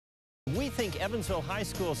think Evansville High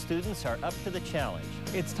School students are up to the challenge?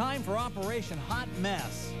 It's time for Operation Hot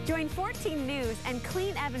Mess. Join 14 News and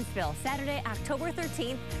Clean Evansville Saturday, October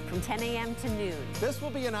 13th from 10 a.m. to noon. This will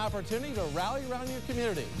be an opportunity to rally around your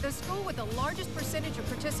community. The school with the largest percentage of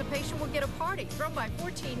participation will get a party thrown by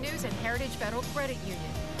 14 News and Heritage Federal Credit Union.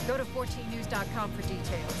 Go to 14news.com for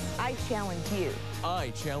details. I challenge you. I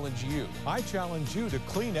challenge you. I challenge you to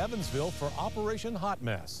clean Evansville for Operation Hot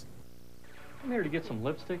Mess. I'm here to get some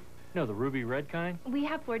lipstick. You know, the ruby red kind? We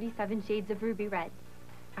have 47 shades of ruby red.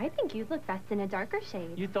 I think you'd look best in a darker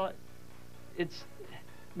shade. You thought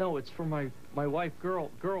No, it's for my wife,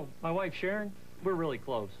 my wife Sharon. We're really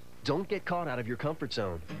close. Don't get caught out of your comfort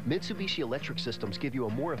zone. Mitsubishi Electric Systems give you a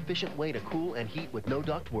more efficient way to cool and heat with no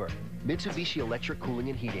ductwork. Mitsubishi Electric Cooling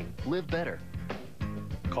and Heating. Live better.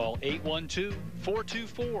 Call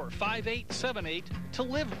 812-424-5878 to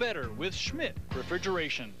live better with Schmidt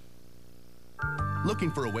Refrigeration.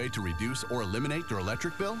 Looking for a way to reduce or eliminate your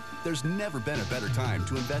electric bill? There's never been a better time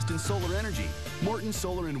to invest in solar energy. Morton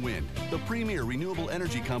Solar and Wind, the premier renewable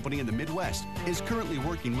energy company in the Midwest, is currently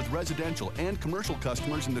working with residential and commercial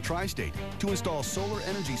customers in the tri-state to install solar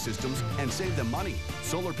energy systems and save them money.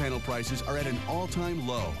 Solar panel prices are at an all-time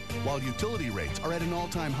low, while utility rates are at an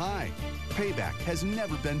all-time high. Payback has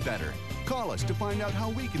never been better. Call us to find out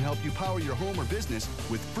how we can help you power your home or business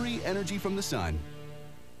with free energy from the sun.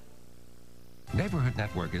 Neighborhood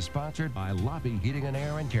Network is sponsored by Loppe Heating and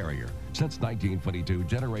Air and Carrier. Since 1922,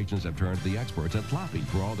 generations have turned to the experts at Loppe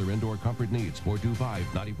for all their indoor comfort needs.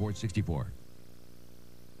 425-9464.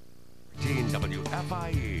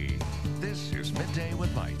 WFIE. This is Midday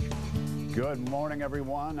with Mike. Good morning,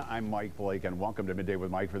 everyone. I'm Mike Blake, and welcome to Midday with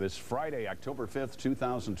Mike for this Friday, October 5th,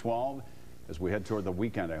 2012. As we head toward the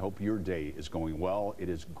weekend, I hope your day is going well. It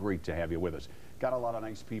is great to have you with us. Got a lot of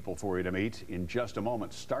nice people for you to meet in just a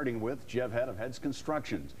moment, starting with Jeff Head of Head's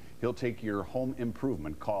Constructions. He'll take your home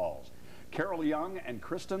improvement calls. Carol Young and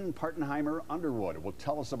Kristen Partenheimer Underwood will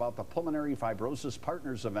tell us about the Pulmonary Fibrosis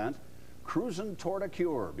Partners event, Cruisin Toward a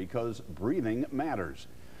Cure, because breathing matters.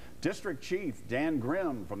 District Chief Dan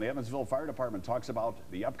Grimm from the Evansville Fire Department talks about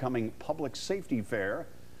the upcoming Public Safety Fair.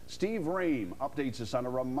 Steve Ream updates us on a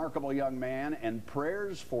remarkable young man, and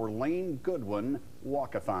prayers for Lane Goodwin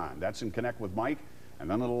walkathon. That's in Connect with Mike. And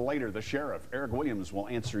then a little later, the sheriff, Eric Williams, will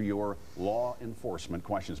answer your law enforcement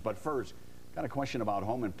questions. But first, got a question about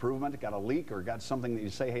home improvement? Got a leak or got something that you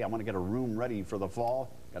say, hey, I want to get a room ready for the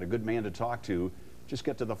fall? Got a good man to talk to? Just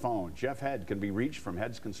get to the phone. Jeff Head can be reached from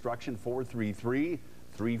Head's Construction,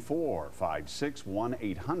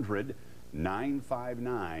 433-3456,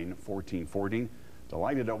 1-800-959-1414.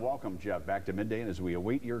 Delighted to welcome Jeff back to Midday, and as we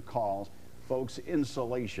await your calls, folks,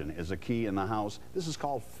 insulation is a key in the house. This is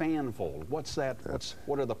called fan fold. What's that?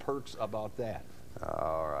 What are the perks about that?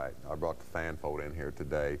 All right, I brought the fan fold in here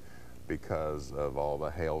today because of all the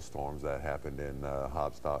hailstorms that happened in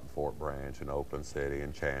Hopstock and Fort Branch and Oakland City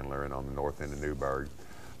and Chandler and on the north end of Newburgh.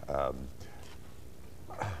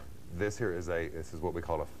 This is what we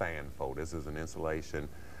call a fan fold. This is an insulation.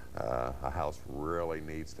 A house really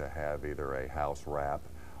needs to have either a house wrap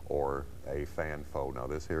or a fan fold. Now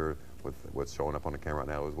this here, with what's showing up on the camera right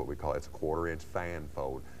now, is what we call, it's a 1/4-inch fan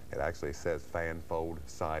fold. It actually says fan fold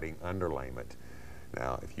siding underlayment.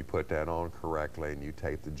 Now if you put that on correctly and you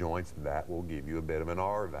tape the joints, that will give you a bit of an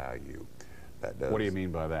R value. That does. What do you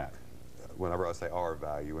mean by that? Whenever I say R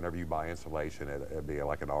value, whenever you buy insulation, it'd be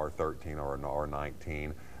like an R13 or an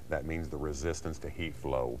R19. That means the resistance to heat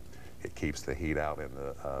flow. It keeps the heat out in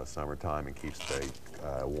the summertime and keeps the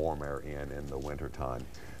warm air in the wintertime.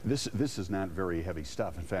 This is not very heavy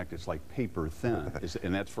stuff. In fact, it's like paper thin.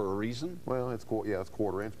 And that's for a reason? Well, it's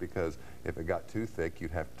 1/4-inch because if it got too thick, you'd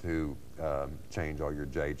have to change all your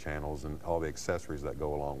J channels and all the accessories that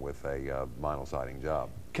go along with a vinyl siding job.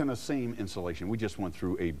 Can the same insulation, we just went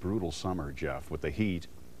through a brutal summer, Jeff, with the heat.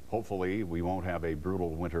 Hopefully we won't have a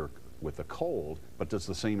brutal winter with the cold, but does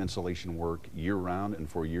the same insulation work year-round and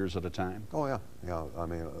for years at a time? Oh yeah, yeah. I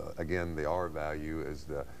mean, again, the R value is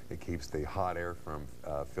it keeps the hot air from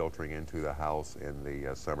filtering into the house in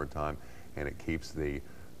the summertime, and it keeps the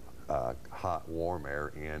hot, warm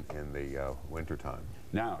air in the wintertime.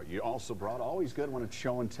 Now, you also brought, always good when it's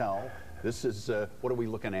show and tell. This is, what are we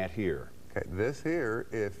looking at here? Okay, this here,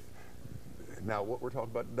 now, what we're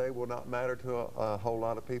talking about today will not matter to a whole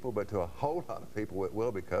lot of people, but to a whole lot of people it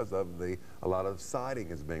will, because of a lot of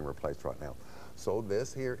siding is being replaced right now. So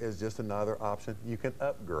this here is just another option. You can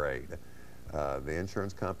upgrade. The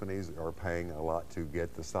insurance companies are paying a lot to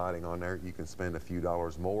get the siding on there. You can spend a few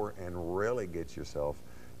dollars more and really get your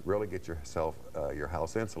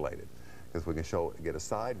house insulated. Because we can get a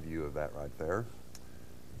side view of that right there.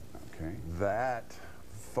 Okay. That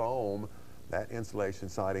foam that insulation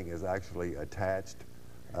siding is actually attached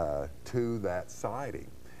to that siding,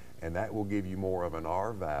 and that will give you more of an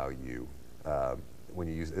R value when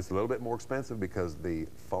you use. It's a little bit more expensive because the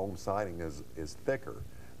foam siding is thicker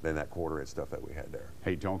than that 1/4 inch stuff that we had there.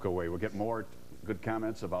 Hey, don't go away. We'll get more good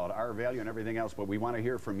comments about R value and everything else, but we want to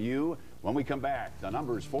hear from you when we come back. The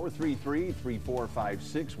number is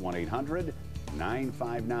 433-3456,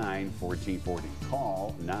 1-800-959-1440.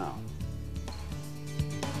 Call now.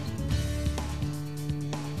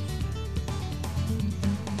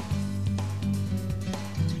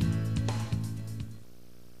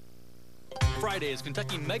 Friday's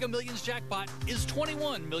Kentucky Mega Millions jackpot is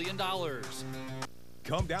 $21 million.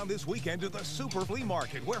 Come down this weekend to the Super Flea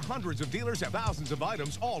Market, where hundreds of dealers have thousands of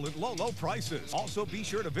items, all at low, low prices. Also, be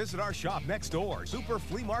sure to visit our shop next door, Super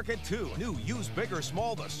Flea Market 2. New, used, big or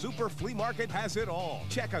small, the Super Flea Market has it all.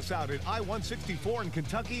 Check us out at I-164 and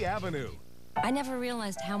Kentucky Avenue. I never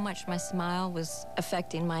realized how much my smile was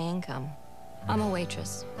affecting my income. I'm a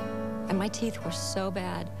waitress, and my teeth were so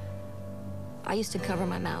bad, I used to cover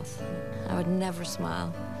my mouth. I would never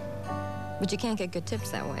smile. But you can't get good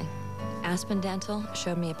tips that way. Aspen Dental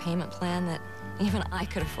showed me a payment plan that even I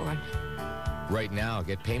could afford. Right now,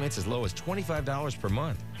 get payments as low as $25 per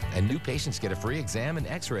month. And new patients get a free exam and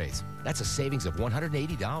x-rays. That's a savings of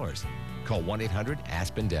 $180. Call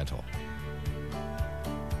 1-800-ASPEN-DENTAL.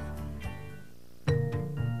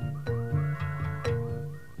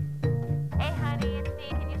 Hey, honey, it's me.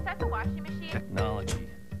 Can you set the washing machine? Technology.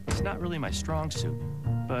 It's not really my strong suit,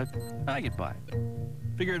 but I get by.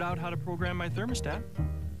 Figured out how to program my thermostat,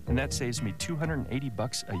 and that saves me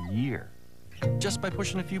 $280 a year. Just by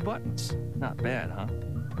pushing a few buttons. Not bad, huh?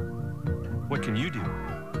 What can you do?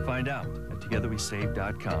 Find out at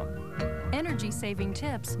togetherwesave.com. Energy-saving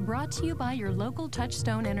tips brought to you by your local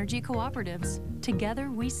Touchstone Energy Cooperatives.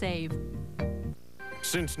 Together we save.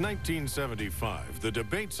 Since 1975, the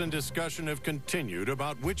debates and discussion have continued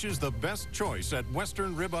about which is the best choice at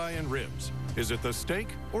Western Ribeye and Ribs. Is it the steak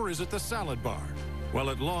or is it the salad bar? Well,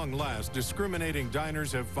 at long last, discriminating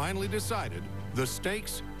diners have finally decided the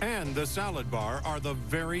steaks and the salad bar are the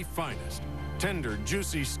very finest. Tender,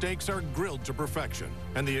 juicy steaks are grilled to perfection,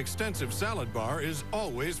 and the extensive salad bar is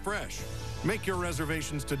always fresh. Make your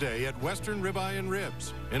reservations today at Western Ribeye and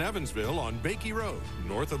Ribs in Evansville on Bakey Road,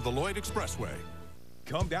 north of the Lloyd Expressway.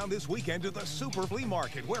 Come down this weekend to the Super Flea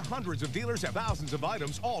Market, where hundreds of dealers have thousands of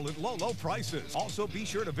items, all at low, low prices. Also, be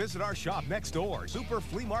sure to visit our shop next door, Super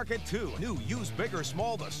Flea Market 2. New, used, big or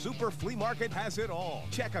small, the Super Flea Market has it all.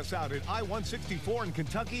 Check us out at I-164 and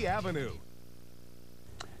Kentucky Avenue.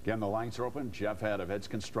 Again, the lines are open. Jeff Head of Ed's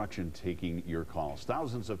Construction taking your calls.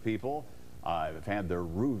 Thousands of people have had their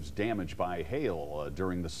roofs damaged by hail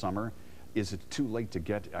during the summer. Is it too late to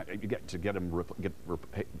get them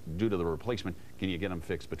due to the replacement? Can you get them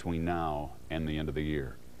fixed between now and the end of the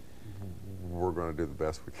year? We're going to do the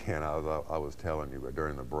best we can. I was telling you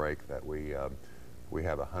during the break that we have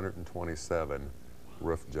 127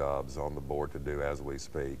 roof jobs on the board to do as we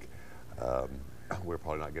speak. We'll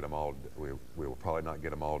probably not get them all. We will probably not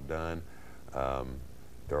get them all done.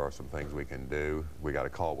 There are some things we can do. We got a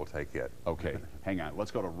call. We'll take it. Okay, hang on.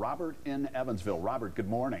 Let's go to Robert in Evansville. Robert, good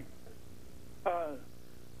morning.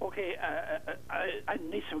 Okay, I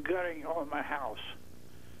need some guttering on my house.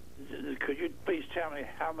 Could you please tell me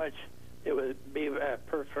how much it would be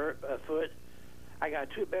per foot? I got a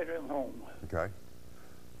 2-bedroom home. Okay.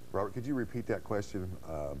 Robert, could you repeat that question?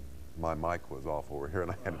 My mic was off over here, and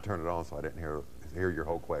I had to turn it on, so I didn't hear your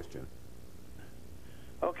whole question.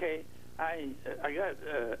 Okay, I got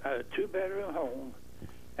a 2-bedroom home,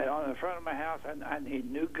 and on the front of my house, I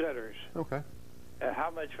need new gutters. Okay.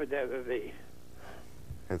 How much would that be?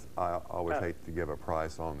 I always hate to give a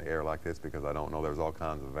price on the air like this because I don't know. There's all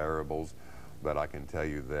kinds of variables, but I can tell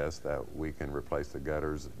you this, that we can replace the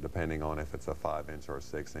gutters depending on if it's a 5-inch or a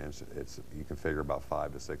 6-inch. You can figure about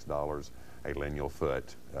 $5 to $6 a lineal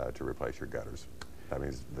foot to replace your gutters. That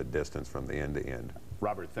means the distance from the end to end.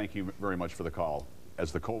 Robert, thank you very much for the call.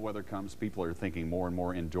 As the cold weather comes, people are thinking more and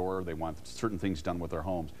more indoor. They want certain things done with their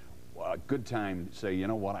homes. A good time to say, you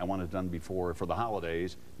know what, I want it done before for the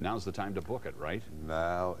holidays. Now's the time to book it, right?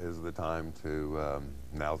 Now is the time to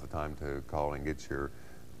call and get your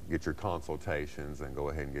consultations and go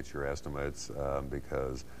ahead and get your estimates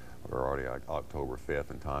because we're already October 5th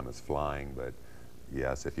and time is flying. But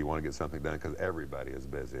yes, if you want to get something done, because everybody is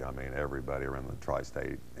busy. I mean, everybody around the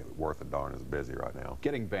tri-state worth a darn is busy right now.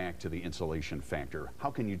 Getting back to the insulation factor, how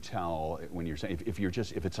can you tell when you're saying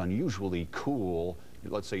if it's unusually cool?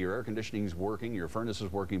 Let's say your air conditioning is working, your furnace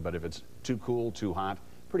is working, but if it's too cool, too hot,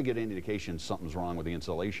 pretty good indication something's wrong with the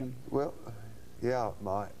insulation? Well, yeah,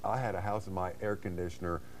 I had a house and my air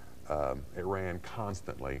conditioner it ran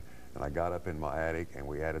constantly. And I got up in my attic and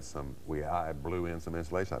we added I blew in some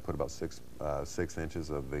insulation. I put about 6 inches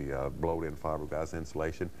of the blowed-in fiberglass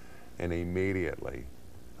insulation, and immediately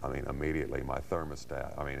my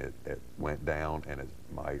thermostat, it went down, and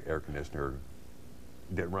my air conditioner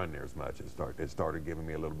didn't run near as much. It started giving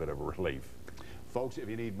me a little bit of a relief. Folks, if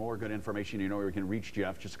you need more good information, you know where you can reach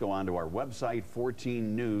Jeff. Just go on to our website,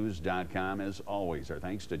 14news.com. As always, our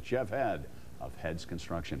thanks to Jeff Head of Head's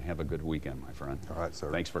Construction. Have a good weekend, my friend. All right,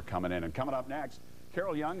 sir. Thanks for coming in. And coming up next,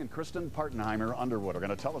 Carol Young and Kristen Partenheimer Underwood are going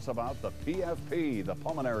to tell us about the PFP, the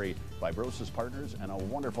Pulmonary Fibrosis Partners, and a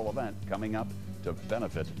wonderful event coming up to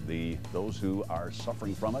benefit those who are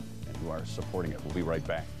suffering from it and who are supporting it. We'll be right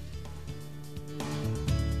back.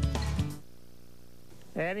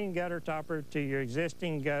 Adding gutter topper to your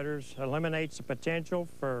existing gutters eliminates the potential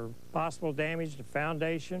for possible damage to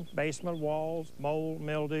foundation, basement walls, mold,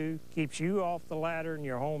 mildew, keeps you off the ladder and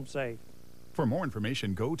your home safe. For more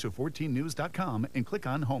information, go to 14news.com and click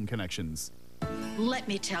on Home Connections. Let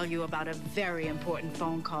me tell you about a very important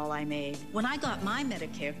phone call I made. When I got my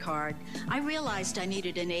Medicare card, I realized I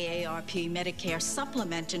needed an AARP Medicare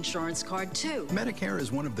Supplement insurance card too. Medicare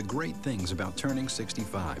is one of the great things about turning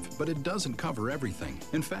 65, but it doesn't cover everything.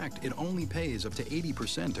 In fact, it only pays up to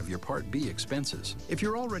 80% of your Part B expenses. If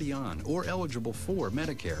you're already on or eligible for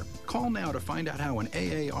Medicare, call now to find out how an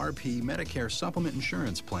AARP Medicare Supplement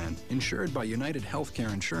insurance plan, insured by United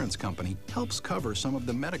Healthcare Insurance Company, helps cover some of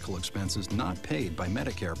the medical expenses not paid by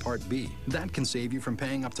Medicare Part B. That can save you from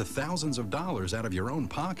paying up to thousands of dollars out of your own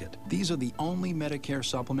pocket. These are the only Medicare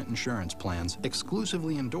supplement insurance plans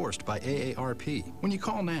exclusively endorsed by AARP. When you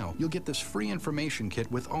call now, you'll get this free information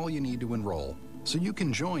kit with all you need to enroll, so you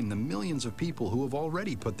can join the millions of people who have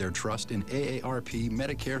already put their trust in AARP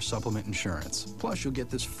Medicare Supplement Insurance. Plus, you'll get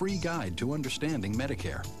this free guide to understanding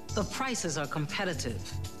Medicare. The prices are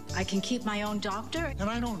competitive. I can keep my own doctor, and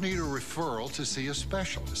I don't need a referral to see a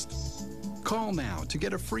specialist. Call now to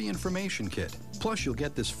get a free information kit. Plus, you'll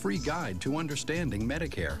get this free guide to understanding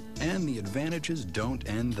Medicare. And the advantages don't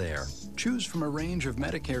end there. Choose from a range of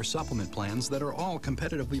Medicare supplement plans that are all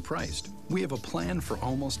competitively priced. We have a plan for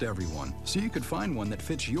almost everyone, so you could find one that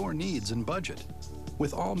fits your needs and budget.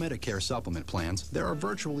 With all Medicare supplement plans, there are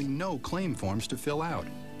virtually no claim forms to fill out.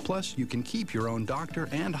 Plus, you can keep your own doctor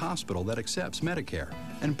and hospital that accepts Medicare.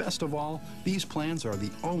 And best of all, these plans are the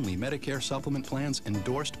only Medicare supplement plans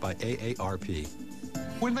endorsed by AARP.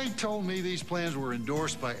 When they told me these plans were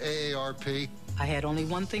endorsed by AARP, I had only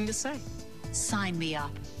one thing to say: sign me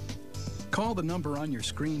up. Call the number on your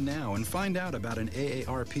screen now and find out about an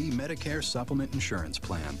AARP Medicare Supplement Insurance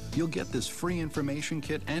Plan. You'll get this free information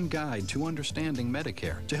kit and guide to understanding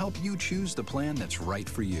Medicare to help you choose the plan that's right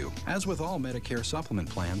for you. As with all Medicare supplement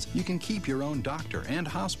plans, you can keep your own doctor and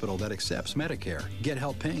hospital that accepts Medicare, get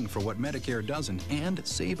help paying for what Medicare doesn't, and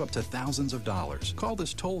save up to thousands of dollars. Call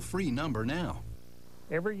this toll-free number now.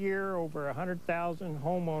 Every year, over 100,000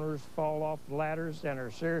 homeowners fall off ladders and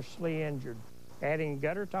are seriously injured. Adding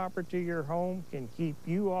gutter topper to your home can keep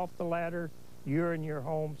you off the ladder, you and your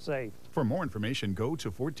home safe. For more information, go to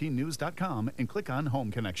 14news.com and click on Home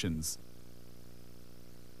Connections.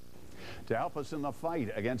 To help us in the fight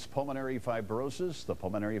against pulmonary fibrosis, the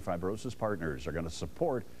Pulmonary Fibrosis Partners are going to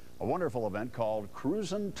support a wonderful event called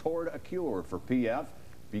Cruisin Toward a Cure for PF,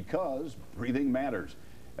 because breathing matters.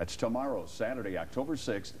 That's tomorrow, Saturday, October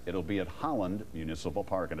 6th. It'll be at Holland Municipal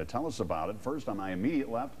Park. And to tell us about it, first on my immediate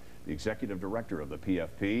left, the executive director of the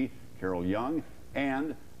PFP, Carol Young,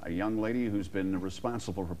 and a young lady who's been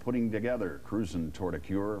responsible for putting together Cruisin Toward a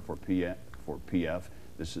Cure for PF.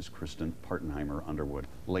 This is Kristen Partenheimer Underwood.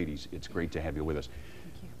 Ladies, it's great to have you with us.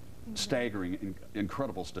 Thank you. Staggering,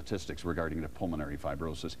 incredible statistics regarding the pulmonary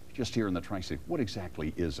fibrosis. Just here in the Tri-State, what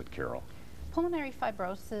exactly is it, Carol? Pulmonary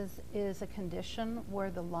fibrosis is a condition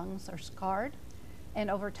where the lungs are scarred,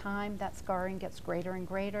 and over time that scarring gets greater and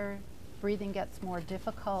greater. Breathing gets more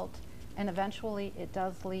difficult, and eventually it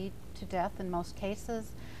does lead to death in most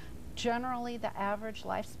cases. Generally, the average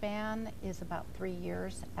lifespan is about 3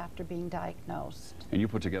 years after being diagnosed. And you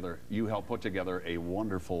helped put together a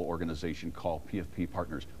wonderful organization called PFP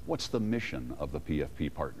Partners. What's the mission of the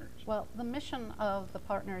PFP Partners? Well, the mission of the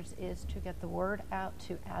partners is to get the word out,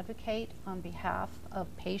 to advocate on behalf of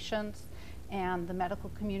patients and the medical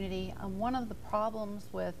community. One of the problems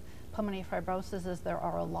with pulmonary fibrosis is there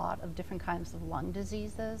are a lot of different kinds of lung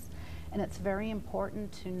diseases, and it's very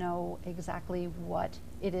important to know exactly what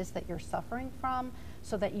it is that you're suffering from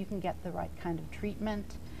so that you can get the right kind of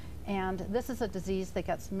treatment. And this is a disease that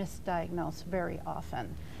gets misdiagnosed very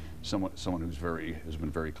often. Someone who's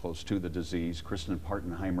been very close to the disease, Kristen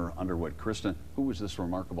Partenheimer Underwood. Kristen, who was this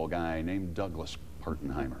remarkable guy named Douglas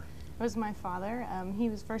Partenheimer? was my father. He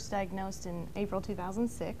was first diagnosed in April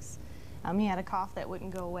 2006. He had a cough that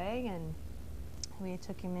wouldn't go away, and we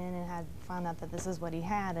took him in and found out that this is what he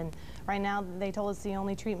had. And right now, they told us the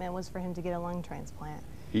only treatment was for him to get a lung transplant.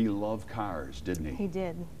 He loved cars, didn't he? He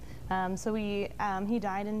did. So he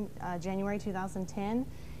died in January 2010,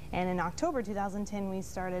 and in October 2010, we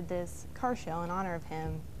started this car show in honor of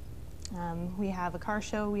him. We have a car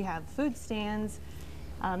show, we have food stands.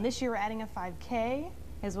 This year we're adding a 5K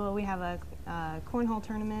as well. We have a cornhole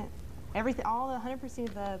tournament. Everything, all 100%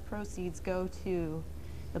 of the proceeds go to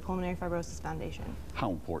the Pulmonary Fibrosis Foundation. How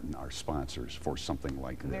important are sponsors for something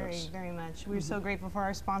like this? Very, very much. We're so grateful for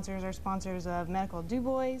our sponsors of Medical Du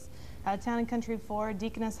Bois, Town and Country Ford,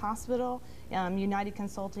 Deaconess Hospital, United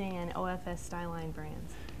Consulting, and OFS Styline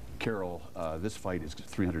brands. Carol, this fight is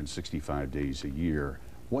 365 days a year.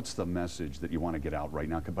 What's the message that you want to get out right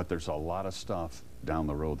now? But there's a lot of stuff down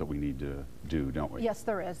the road that we need to do, don't we? Yes,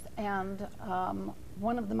 there is. And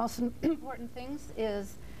one of the most important things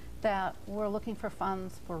is that we're looking for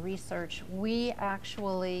funds for research. We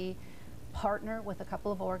actually partner with a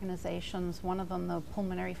couple of organizations, one of them the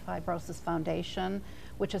Pulmonary Fibrosis Foundation,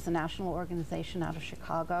 which is a national organization out of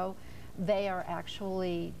Chicago. They are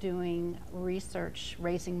actually doing research,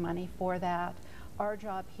 raising money for that. Our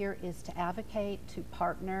job here is to advocate, to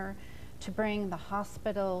partner, to bring the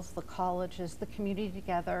hospitals, the colleges, the community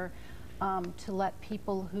together, to let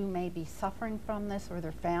people who may be suffering from this or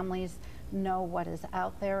their families know what is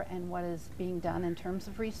out there and what is being done in terms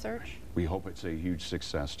of research. We hope it's a huge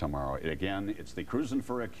success tomorrow. Again, it's the Cruisin'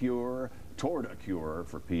 for a Cure, Toward a Cure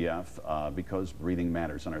for PF, because breathing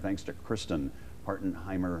matters. And our thanks to Kristen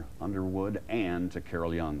Hartenheimer Underwood and to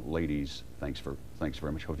Carol Young. Ladies, thanks very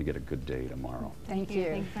much. Hope you get a good day tomorrow. Thank you.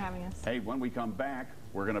 Thank you for having us. Hey, when we come back,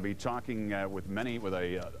 we're going to be talking with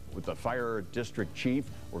the fire district chief.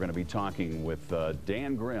 We're going to be talking with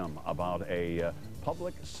Dan Grimm about a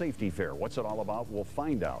public safety fair. What's it all about? We'll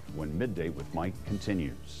find out when Midday with Mike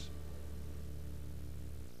continues.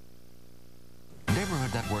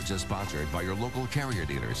 Neighborhood Networks is sponsored by your local Carrier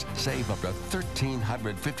dealers. Save up to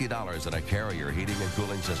 $1,350 on a Carrier heating and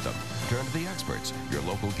cooling system. Turn to the experts, your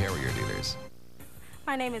local Carrier dealers.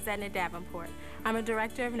 My name is Edna Davenport. I'm a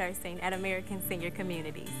director of nursing at American Senior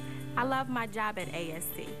Communities. I love my job at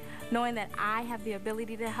ASC. Knowing that I have the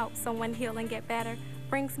ability to help someone heal and get better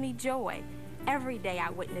brings me joy. Every day I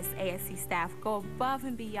witness ASC staff go above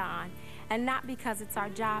and beyond, and not because it's our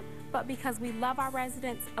job, but because we love our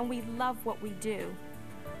residents and we love what we do.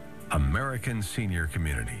 American Senior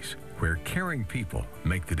Communities, where caring people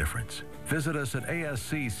make the difference. Visit us at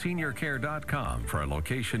ascseniorcare.com for a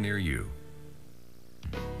location near you.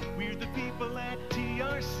 We're the people at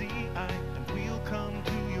TRCI, and we'll come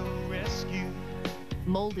to your rescue.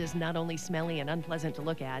 Mold is not only smelly and unpleasant to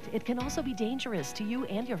look at, it can also be dangerous to you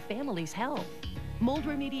and your family's health. Mold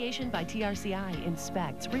Remediation by TRCI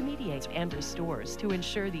inspects, remediates, and restores to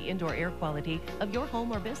ensure the indoor air quality of your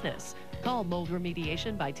home or business. Call Mold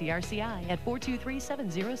Remediation by TRCI at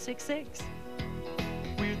 423-7066.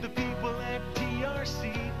 We're the people at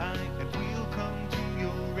TRCI, and we'll come to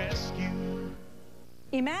your rescue.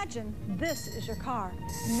 Imagine this is your car.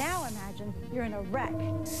 Now imagine you're in a wreck.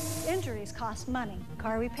 Injuries cost money.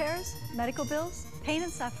 Car repairs, medical bills, pain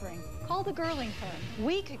and suffering. Call the Girling firm.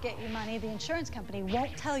 We could get you money the insurance company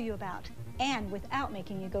won't tell you about, and without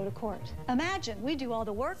making you go to court. Imagine we do all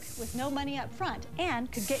the work with no money up front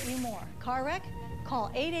and could get you more. Car wreck? Call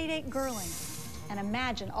 888-GIRLING. And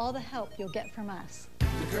imagine all the help you'll get from us.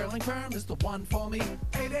 The Girling firm is the one for me.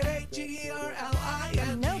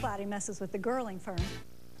 888-GERLING. Nobody messes with the Girling firm.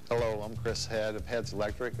 Hello, I'm Chris Head of Heads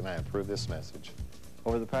Electric, and I approve this message.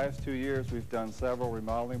 Over the past 2 years, we've done several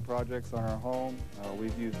remodeling projects on our home.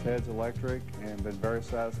 We've used Heads Electric and been very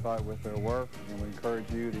satisfied with their work, and we encourage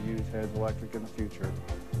you to use Heads Electric in the future.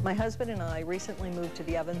 My husband and I recently moved to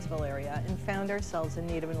the Evansville area and found ourselves in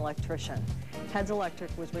need of an electrician. Heads Electric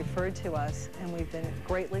was referred to us, and we've been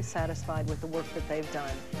greatly satisfied with the work that they've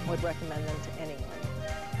done and would recommend them to anyone.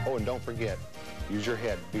 Oh, and don't forget, use your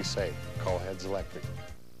head. Be safe. Call Heads Electric.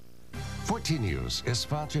 14 News is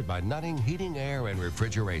sponsored by Nutting Heating, Air, and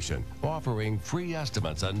Refrigeration, offering free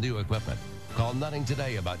estimates on new equipment. Call Nutting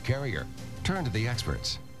today about Carrier. Turn to the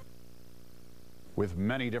experts. With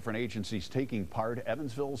many different agencies taking part,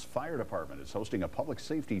 Evansville's Fire Department is hosting a public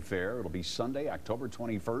safety fair. It'll be Sunday, October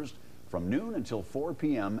 21st from noon until 4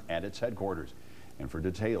 p.m. at its headquarters. And for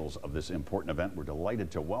details of this important event, we're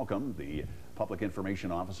delighted to welcome the Public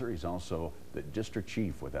Information Officer. He's also the District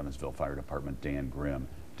Chief with Evansville Fire Department, Dan Grimm.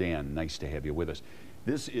 Dan, nice to have you with us.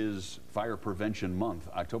 This is Fire Prevention Month,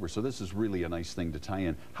 October, so this is really a nice thing to tie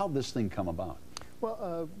in. How'd this thing come about?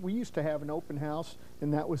 Well, we used to have an open house,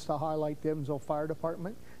 and that was to highlight the Evansville Fire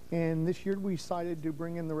Department. And this year we decided to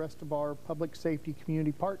bring in the rest of our public safety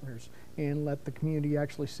community partners and let the community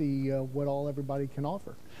actually see what everybody can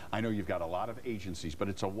offer. I know you've got a lot of agencies, but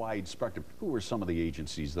it's a wide spectrum. Who are some of the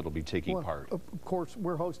agencies that'll be taking part? Of course,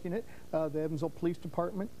 we're hosting it. The Evansville Police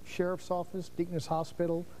Department, Sheriff's Office, Deaconess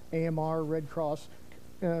Hospital, AMR, Red Cross,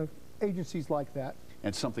 agencies like that.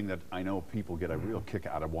 And something that I know people get a real kick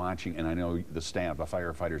out of watching, and I know the staff, the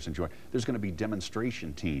firefighters enjoy. There's going to be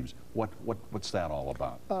demonstration teams. What's that all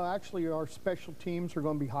about? Actually, our special teams are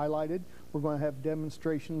going to be highlighted. We're going to have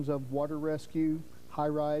demonstrations of water rescue,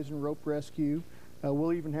 high-rise and rope rescue.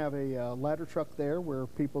 We'll even have a ladder truck there where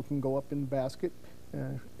people can go up in the basket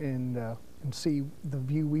and see the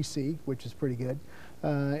view we see, which is pretty good.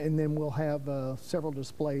 And then we'll have several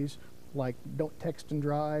displays like Don't Text and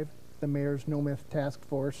Drive, the Mayor's No Meth Task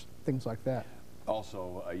Force, things like that.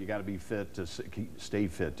 Also, you got to be fit to stay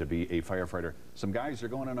fit to be a firefighter. Some guys are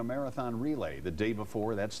going on a marathon relay the day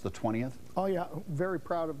before. That's the 20th. Oh yeah, very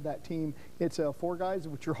proud of that team. It's 4 guys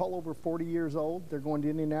which are all over 40 years old. They're going to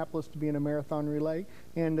Indianapolis to be in a marathon relay,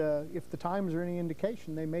 and if the times are any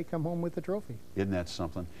indication, they may come home with a trophy. Isn't that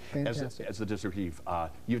something? Fantastic. As the district chief,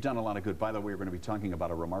 you've done a lot of good. By the way, we're going to be talking about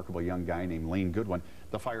a remarkable young guy named Lane Goodwin.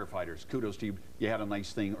 The firefighters, kudos to you. You had a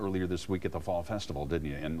nice thing earlier this week at the Fall Festival, didn't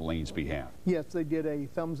you, in Lane's behalf? Yes, they did a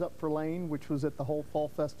thumbs up for Lane, which was at the whole Fall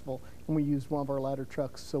Festival, and we used one of our ladder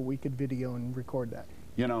trucks so we could video and record that.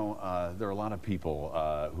 You know, there are a lot of people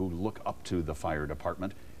who look up to the fire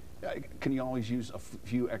department. Can you always use a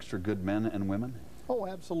few extra good men and women? Oh,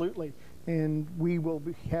 absolutely. And we will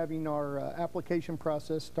be having our application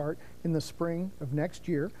process start in the spring of next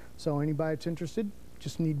year. So anybody that's interested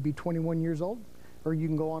just need to be 21 years old, or you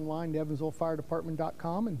can go online to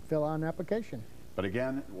evansvillefiredepartment.com and fill out an application. But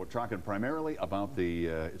again, we're talking primarily about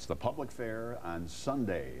it's the public fair on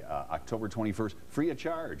Sunday, October 21st, free of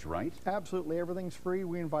charge, right? Absolutely, everything's free.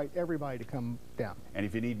 We invite everybody to come down. And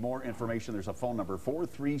if you need more information, there's a phone number,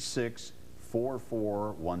 436-4412,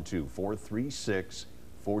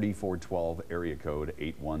 436-4412, area code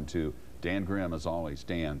 812. Dan Grimm, as always.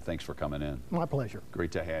 Dan, thanks for coming in. My pleasure.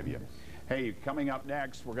 Great to have you. Hey, coming up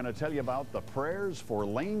next, we're going to tell you about the Prayers for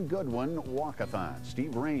Lane Goodwin Walkathon.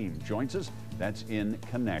 Steve Rain joins us. That's in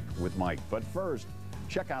Connect with Mike. But first,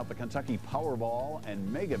 check out the Kentucky Powerball and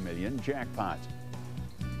Mega Million jackpots.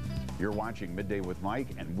 You're watching Midday with Mike,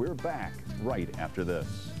 and we're back right after this.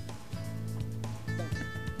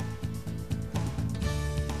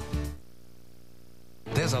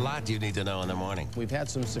 There's a lot you need to know in the morning. We've had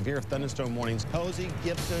some severe thunderstorm warnings. Posey,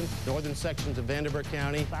 Gibson, northern sections of Vanderbilt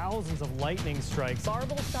County. Thousands of lightning strikes.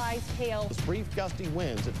 Marble-sized hail. Brief gusty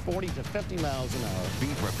winds at 40 to 50 miles an hour.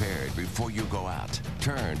 Be prepared before you go out.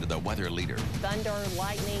 Turn to the weather leader. Thunder,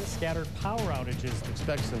 lightning. Scattered power outages.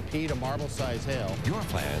 Expect some pea to marble-sized hail. Your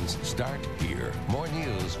plans start here. More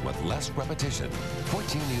news with less repetition.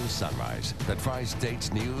 14 News Sunrise, the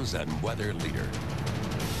Tri-States News and Weather Leader.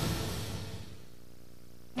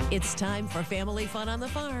 It's time for family fun on the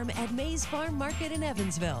farm at Mays Farm Market in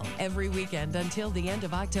Evansville. Every weekend until the end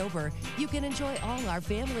of October, you can enjoy all our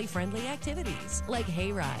family-friendly activities like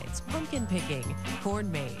hay rides, pumpkin picking,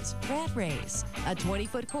 corn maze, rat race, a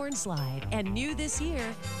 20-foot corn slide, and new this year,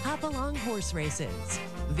 hop-along horse races.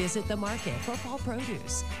 Visit the market for fall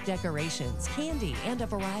produce, decorations, candy, and a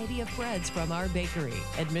variety of breads from our bakery.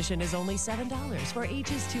 Admission is only $7 for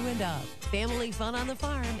ages 2 and up. Family fun on the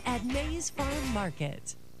farm at Mays Farm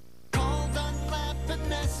Market. Call Dunlap and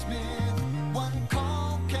Nesmith. One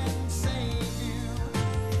call can save you.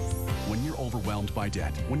 When you're overwhelmed by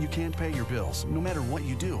debt, when you can't pay your bills, no matter what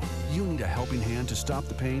you do, you need a helping hand to stop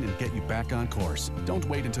the pain and get you back on course. Don't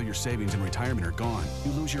wait until your savings and retirement are gone.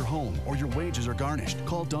 You lose your home or your wages are garnished.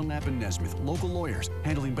 Call Dunlap and Nesmith, local lawyers,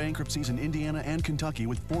 handling bankruptcies in Indiana and Kentucky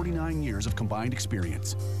with 49 years of combined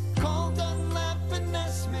experience. Call Dunlap and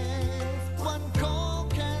Nesmith. One call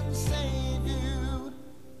can save you.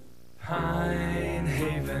 Pine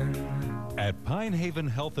Haven. At Pine Haven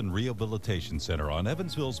Health and Rehabilitation Center on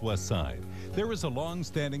Evansville's west side, there is a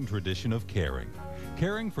long-standing tradition of caring.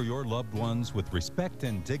 Caring for your loved ones with respect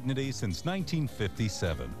and dignity since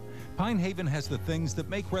 1957. Pine Haven has the things that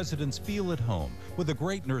make residents feel at home, with a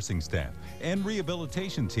great nursing staff and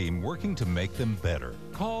rehabilitation team working to make them better.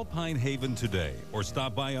 Call Pine Haven today or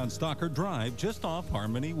stop by on Stockard Drive just off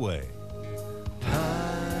Harmony Way.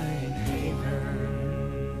 Pine Haven.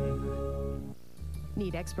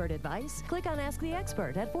 Need expert advice? Click on Ask the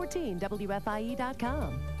Expert at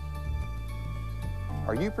 14WFIE.com.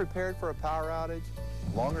 Are you prepared for a power outage?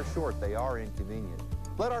 Long or short, they are inconvenient.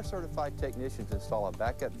 Let our certified technicians install a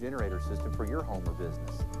backup generator system for your home or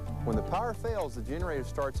business. When the power fails, the generator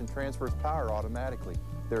starts and transfers power automatically.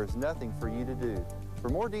 There is nothing for you to do. For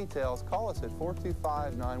more details, call us at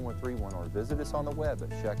 425-9131 or visit us on the web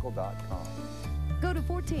at shekel.com. Go to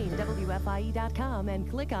 14wfie.com and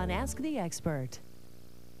click on Ask the Expert.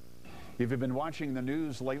 If you've been watching the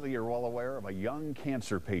news lately, you're well aware of a young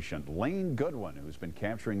cancer patient, Lane Goodwin, who's been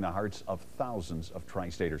capturing the hearts of thousands of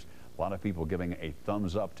tri-staters. A lot of people giving a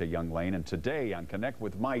thumbs up to young Lane. And today on Connect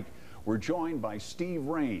with Mike, we're joined by Steve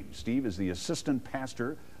Rame. Steve is the assistant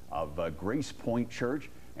pastor of Grace Point Church,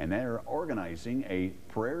 and they're organizing a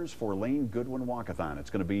Prayers for Lane Goodwin Walkathon. It's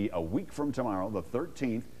going to be a week from tomorrow, the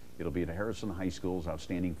 13th. It'll be at Harrison High School's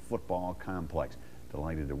outstanding football complex.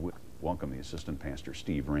 Delighted to welcome the assistant pastor,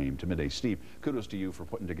 Steve Rame, to Midday. Steve, kudos to you for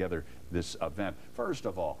putting together this event. First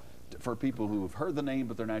of all, for people who have heard the name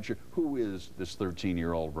but they're not sure, who is this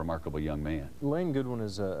 13-year-old remarkable young man? Lane Goodwin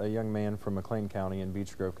is a young man from McLean County in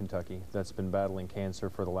Beech Grove, Kentucky, that's been battling cancer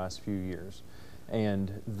for the last few years.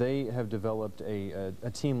 And they have developed a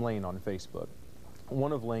Team Lane on Facebook.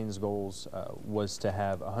 One of Lane's goals was to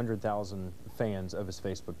have 100,000 fans of his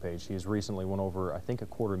Facebook page. He has recently won over, I think,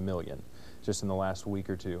 250,000 just in the last week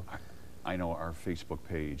or two. I know our Facebook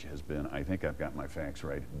page has been, I think I've got my facts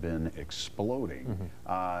right, been exploding.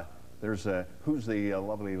 There's who's the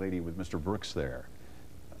lovely lady with Mr. Brooks there?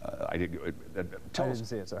 I didn't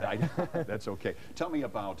see it, sorry. That's okay. Tell me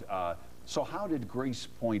about, so how did Grace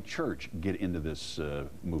Point Church get into this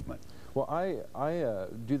movement? Well, I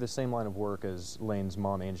do the same line of work as Lane's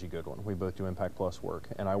mom, Angie Goodwin. We both do Impact Plus work,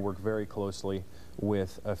 and I work very closely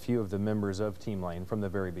with a few of the members of Team Lane from the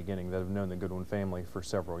very beginning that have known the Goodwin family for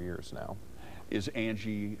several years now. Is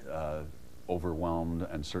Angie overwhelmed?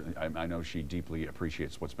 And certainly, I know she deeply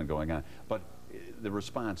appreciates what's been going on, but the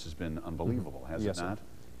response has been unbelievable, has it not? Sir.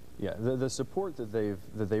 Yeah, the support that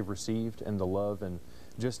they've received and the love and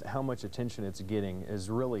just how much attention it's getting is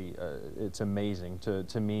really it's amazing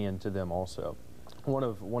to me and to them also. One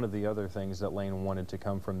of the other things that Lane wanted to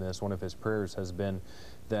come from this, one of his prayers has been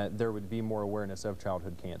that there would be more awareness of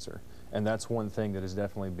childhood cancer, and that's one thing that is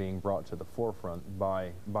definitely being brought to the forefront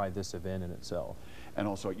by this event in itself. And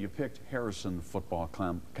also, you picked Harrison Football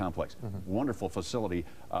Complex, wonderful facility.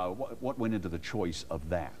 What went into the choice of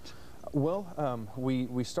that? Well,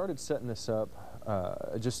 we started setting this up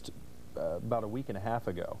just about a week and a half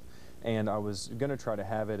ago, and I was going to try to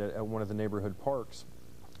have it at one of the neighborhood parks,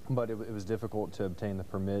 but it was difficult to obtain the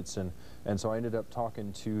permits, and so I ended up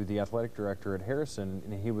talking to the athletic director at Harrison,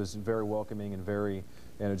 and he was very welcoming and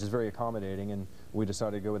just very accommodating, and we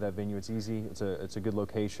decided to go with that venue. It's easy, it's a good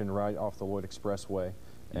location right off the Lloyd Expressway,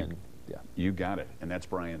 and yeah. You got it, and that's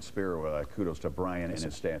Brian Spiro. Kudos to Brian and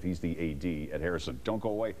his staff. He's the AD at Harrison. Don't go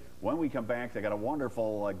away. When we come back, they got a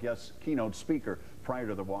wonderful guest keynote speaker prior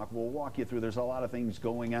to the walk. We'll walk you through. There's a lot of things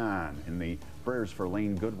going on in the Prayers for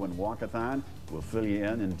Lane Goodwin Walkathon. We'll fill you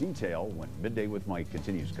in detail when Midday with Mike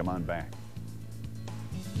continues. Come on back.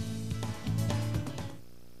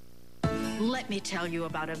 Let me tell you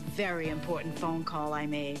about a very important phone call I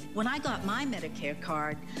made. When I got my Medicare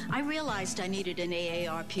card, I realized I needed an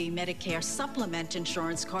AARP Medicare Supplement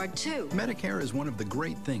insurance card too. Medicare is one of the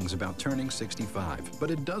great things about turning 65, but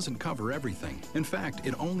it doesn't cover everything. In fact,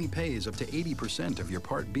 it only pays up to 80% of your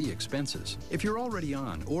Part B expenses. If you're already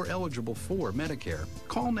on or eligible for Medicare,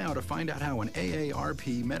 call now to find out how an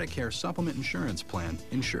AARP Medicare Supplement insurance plan,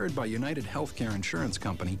 insured by United Healthcare Insurance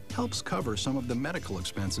Company, helps cover some of the medical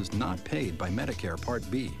expenses not paid by Medicare Part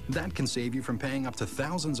B. That can save you from paying up to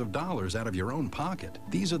thousands of dollars out of your own pocket.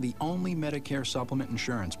 These are the only Medicare supplement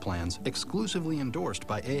insurance plans exclusively endorsed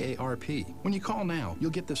by AARP. When you call now,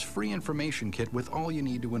 you'll get this free information kit with all you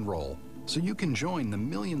need to enroll, so you can join the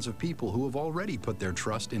millions of people who have already put their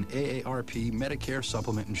trust in AARP Medicare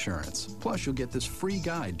Supplement Insurance. Plus, you'll get this free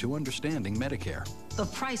guide to understanding Medicare. The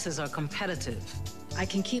prices are competitive. I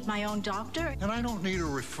can keep my own doctor, and I don't need a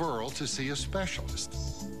referral to see a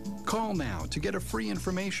specialist. Call now to get a free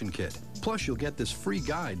information kit. Plus, you'll get this free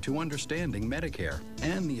guide to understanding Medicare.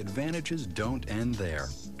 And the advantages don't end there.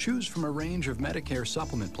 Choose from a range of Medicare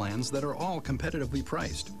supplement plans that are all competitively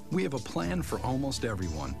priced. We have a plan for almost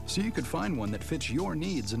everyone, so you could find one that fits your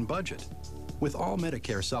needs and budget. With all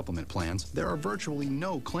Medicare supplement plans, there are virtually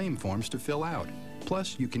no claim forms to fill out.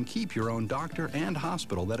 Plus, you can keep your own doctor and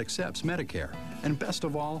hospital that accepts Medicare. And best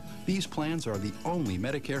of all, these plans are the only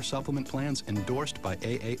Medicare supplement plans endorsed by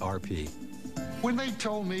AARP. When they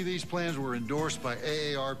told me these plans were endorsed by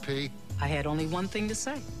AARP, I had only one thing to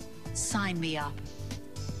say. Sign me up.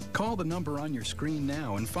 Call the number on your screen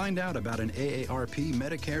now and find out about an AARP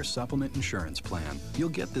Medicare Supplement Insurance Plan. You'll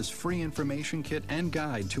get this free information kit and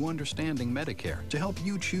guide to understanding Medicare to help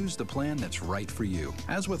you choose the plan that's right for you.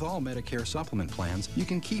 As with all Medicare supplement plans, you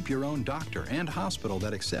can keep your own doctor and hospital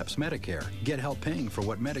that accepts Medicare, get help paying for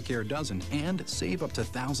what Medicare doesn't, and save up to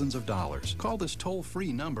thousands of dollars. Call this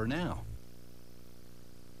toll-free number now.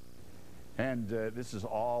 And this is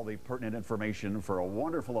all the pertinent information for a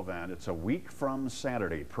wonderful event. It's a week from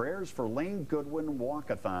Saturday. Prayers for Lane Goodwin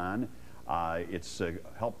Walkathon. It's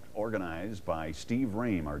helped organized by Steve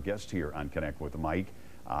Rame, our guest here on Connect with Mike.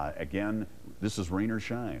 Again, this is rain or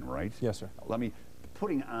shine, right? Yes, sir.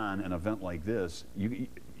 Putting on an event like this,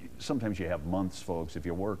 sometimes you have months, folks. If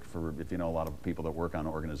you know a lot of people that work on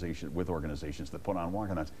organizations that put on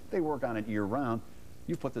walkathons, they work on it year round.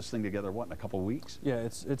 You put this thing together, what, in a couple of weeks? Yeah,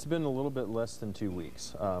 it's been a little bit less than 2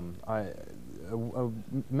 weeks. A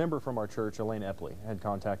member from our church, Elaine Epley, had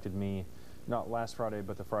contacted me not last Friday,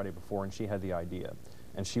 but the Friday before, and she had the idea.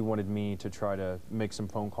 And she wanted me to try to make some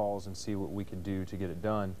phone calls and see what we could do to get it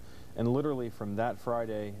done. And literally from that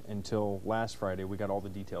Friday until last Friday, we got all the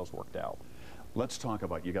details worked out. Let's talk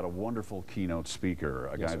about, you got a wonderful keynote speaker,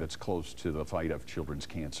 a guy that's close to the fight of children's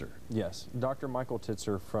cancer. Yes, Dr. Michael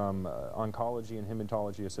Titzer from Oncology and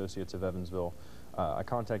Hematology Associates of Evansville. I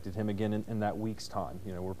contacted him again in that week's time.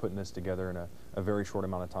 You know, we're putting this together in a very short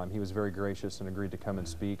amount of time. He was very gracious and agreed to come and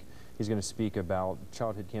speak. He's going to speak about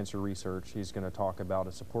childhood cancer research. He's going to talk about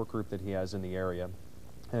a support group that he has in the area,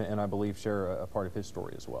 and I believe share a part of his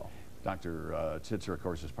story as well. Dr. Titzer, of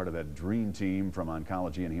course, is part of that dream team from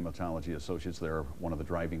Oncology and Hematology Associates. They're one of the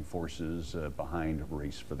driving forces behind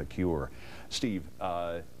Race for the Cure. Steve,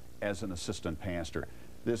 as an assistant pastor,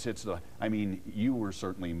 this hits the, I mean, you were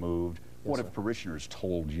certainly moved. What if parishioners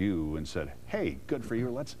told you and said, hey, good for you,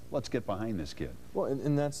 let's get behind this kid? Well,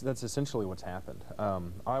 and that's essentially what's happened.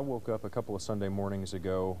 I woke up a couple of Sunday mornings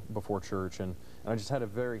ago before church, and I just had a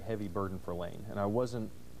very heavy burden for Lane. And I wasn't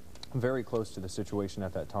very close to the situation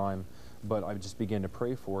at that time, but I just began to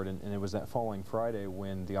pray for it, and it was that following Friday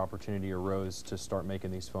when the opportunity arose to start making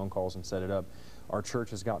these phone calls and set it up. Our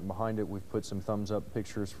church has gotten behind it. We've put some thumbs up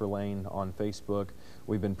pictures for Lane on Facebook.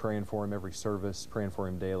 We've been praying for him every service, praying for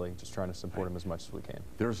him daily, just trying to support him as much as we can.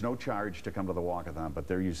 There's no charge to come to the walkathon, but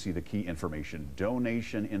there you see the key information,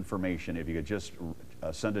 donation information. If you could just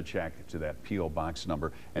send a check to that P.O. Box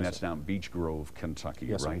number, and that's down Beech Grove,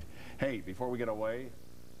 Kentucky, right? Hey, before we get away,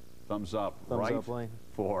 thumbs up, Lane.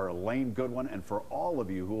 For Lane Goodwin and for all of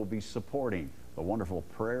you who will be supporting the wonderful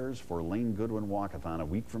Prayers for Lane Goodwin Walkathon a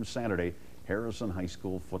week from Saturday, Harrison High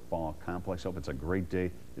School Football Complex. Hope it's a great day.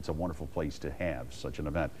 It's a wonderful place to have such an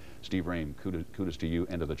event. Steve Rame, kudos to you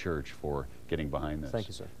and to the church for getting behind this. Thank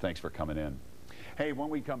you, sir. Thanks for coming in. Hey, when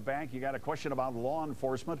we come back, you got a question about law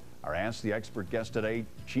enforcement? Our Ask the Expert guest today,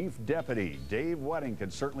 Chief Deputy Dave Wedding,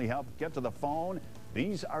 can certainly help. Get to the phone.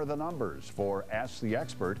 These are the numbers for Ask the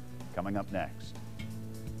Expert coming up next.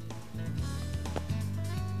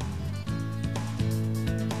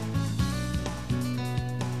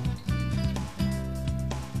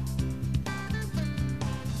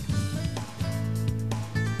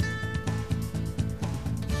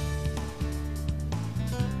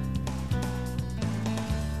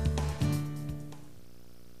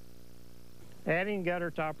 Adding gutter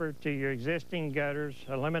topper to your existing gutters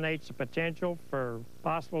eliminates the potential for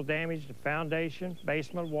possible damage to foundation,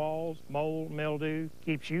 basement walls, mold, mildew,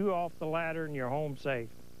 keeps you off the ladder and your home safe.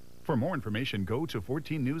 For more information, go to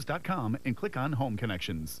 14news.com and click on Home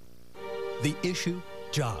Connections. The issue,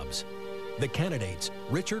 jobs. The candidates,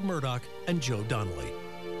 Richard Murdoch and Joe Donnelly.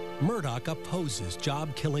 Murdoch opposes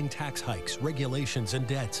job-killing tax hikes, regulations, and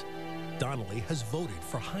debts. Donnelly has voted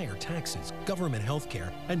for higher taxes, government health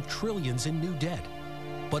care, and trillions in new debt.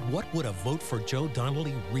 But what would a vote for Joe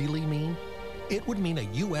Donnelly really mean? It would mean a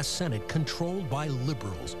U.S. Senate controlled by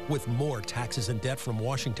liberals with more taxes and debt from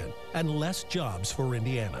Washington and less jobs for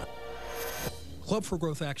Indiana. Club for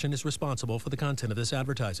Growth Action is responsible for the content of this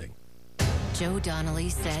advertising. Joe Donnelly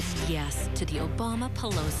said yes to the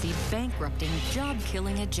Obama-Pelosi bankrupting,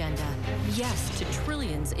 job-killing agenda. Yes to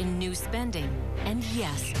trillions in new spending. And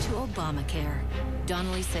yes to Obamacare.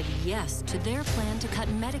 Donnelly said yes to their plan to cut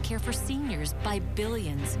Medicare for seniors by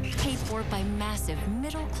billions, paid for by massive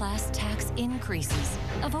middle-class tax increases.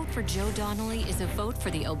 A vote for Joe Donnelly is a vote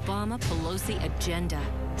for the Obama-Pelosi agenda.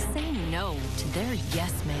 Say no to their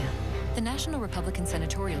yes man. The National Republican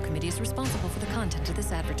Senatorial Committee is responsible for the content of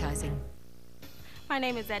this advertising. My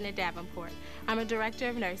name is Edna Davenport. I'm a director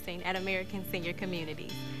of nursing at American Senior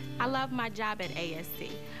Communities. I love my job at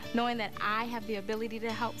ASC. Knowing that I have the ability to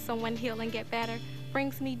help someone heal and get better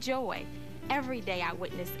brings me joy. Every day I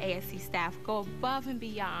witness ASC staff go above and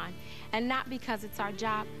beyond, and not because it's our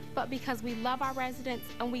job, but because we love our residents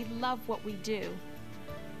and we love what we do.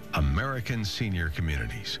 American Senior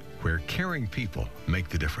Communities, where caring people make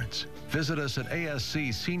the difference. Visit us at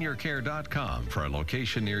ascseniorcare.com for a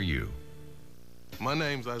location near you. My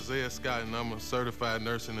name's Isaiah Scott, and I'm a certified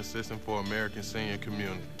nursing assistant for American Senior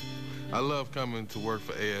Community. I love coming to work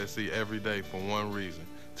for ASC every day for one reason,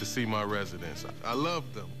 to see my residents. I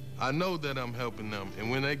love them. I know that I'm helping them,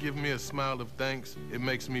 and when they give me a smile of thanks, it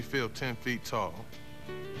makes me feel 10 feet tall.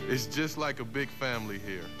 It's just like a big family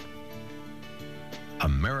here.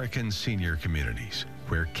 American Senior Communities,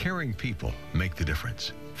 where caring people make the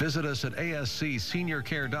difference. Visit us at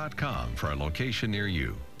ascseniorcare.com for a location near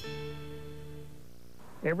you.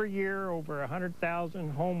 Every year, over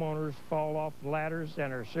 100,000 homeowners fall off ladders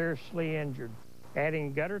and are seriously injured.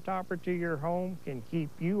 Adding gutter topper to your home can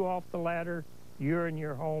keep you off the ladder, you and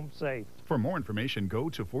your home safe. For more information, go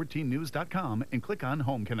to 14news.com and click on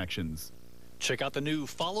Home Connections. Check out the new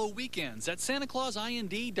Follow Weekends at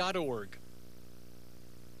SantaClausIND.org.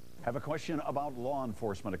 Have a question about law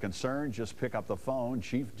enforcement, a concern? Just pick up the phone.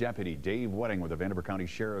 Chief Deputy Dave Wedding with the Vanderbilt County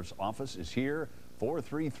Sheriff's Office is here.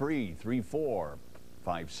 433-3456,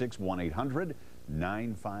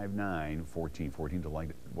 1-800-959-1414.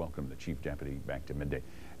 Delighted to welcome the Chief Deputy back to Midday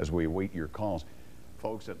as we await your calls.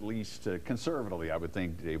 Folks, at least conservatively, I would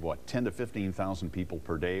think, Dave, what, 10 to 15,000 people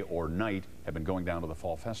per day or night have been going down to the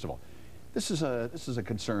Fall Festival. This is a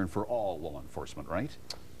concern for all law enforcement, right?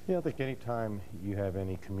 Yeah, I think anytime you have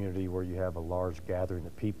any community where you have a large gathering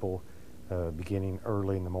of people beginning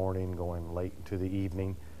early in the morning, going late into the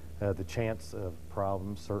evening, the chance of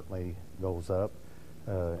problems certainly goes up.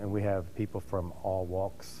 And we have people from all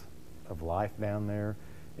walks of life down there.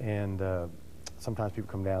 And sometimes people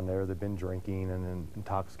come down there, they've been drinking in an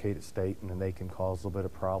intoxicated state, and then they can cause a little bit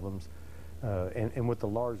of problems. And with the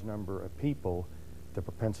large number of people, the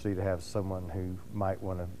propensity to have someone who might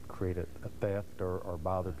want to create a theft or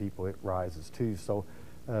bother people, it rises too. So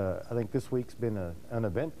I think this week's been an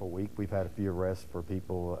uneventful week. We've had a few arrests for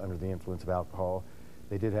people under the influence of alcohol.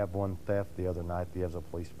 They did have one theft the other night, the Evansville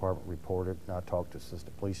Police Department reported. And I talked to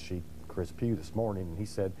Assistant Police Chief Chris Pugh this morning, and he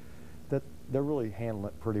said that they're really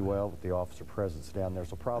handling it pretty well with the officer presence down there,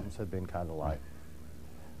 so problems have been kind of light.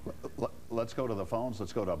 Let's go to the phones.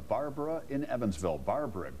 Let's go to Barbara in Evansville.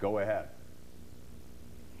 Barbara, go ahead.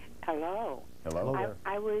 Hello. Hello there.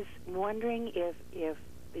 I was wondering if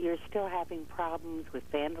you're still having problems with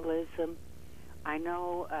vandalism. I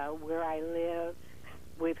know where I live,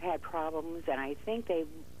 we've had problems, and I think they've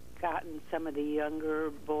gotten some of the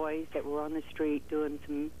younger boys that were on the street doing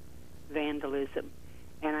some vandalism.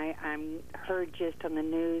 And I heard just on the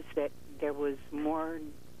news that there was more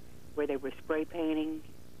where they were spray painting.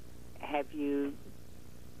 Have you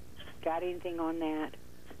got anything on that?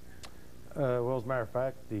 Well, as a matter of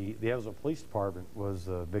fact, the Evansville Police Department was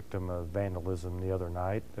a victim of vandalism the other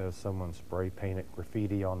night. Someone spray painted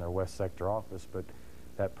graffiti on their West Sector office, but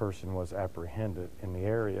that person was apprehended in the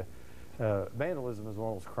area. Vandalism is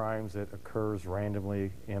one of those crimes that occurs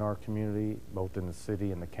randomly in our community, both in the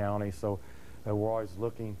city and the county. So we're always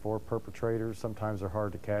looking for perpetrators. Sometimes they're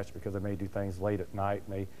hard to catch because they may do things late at night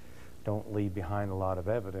and they don't leave behind a lot of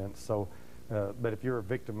evidence. So. But if you're a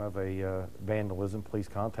victim of a vandalism, please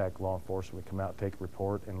contact law enforcement. We come out, take a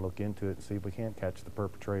report, and look into it and see if we can catch the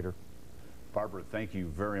perpetrator. Barbara, thank you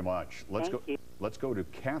very much. Let's go to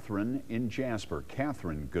Catherine in Jasper.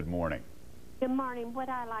 Catherine, good morning. Good morning. What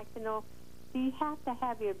I'd like to know, do you have to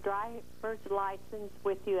have your driver's license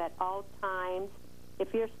with you at all times?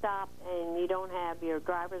 If you're stopped and you don't have your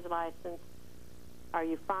driver's license, are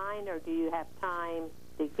you fined, or do you have time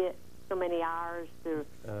to get so many hours to...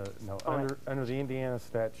 No, under the Indiana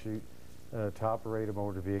statute, to operate a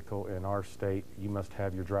motor vehicle in our state, you must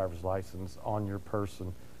have your driver's license on your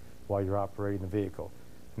person while you're operating the vehicle.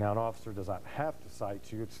 Now, an officer does not have to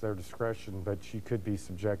cite you, it's their discretion, but you could be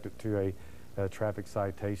subjected to a traffic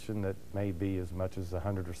citation that may be as much as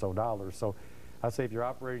 $100 or so. So I say if you're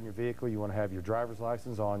operating your vehicle, you want to have your driver's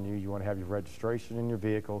license on you, you want to have your registration in your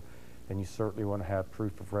vehicle, and you certainly want to have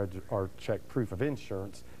proof of proof of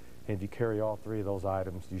insurance. And if you carry all three of those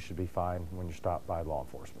items, you should be fine when you're stopped by law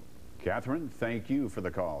enforcement. Catherine, thank you for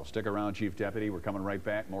the call. Stick around, Chief Deputy. We're coming right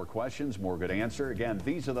back. More questions, more good answer. Again,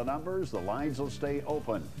 these are the numbers. The lines will stay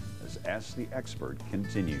open as Ask the Expert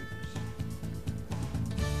continues.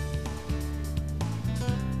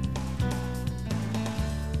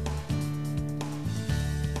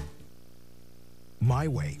 My my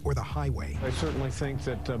way or the highway. I certainly think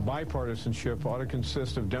that bipartisanship ought to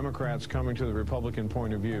consist of Democrats coming to the Republican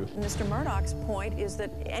point of view. Mr. Murdoch's point is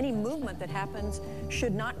that any movement that happens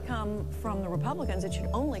should not come from the Republicans. It should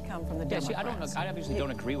only come from the Democrats. I obviously don't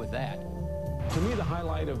agree with that. To me, the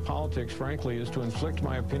highlight of politics, frankly, is to inflict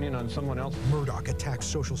my opinion on someone else. Murdoch attacks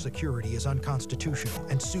Social Security as unconstitutional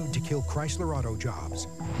and sued to kill Chrysler Auto Jobs.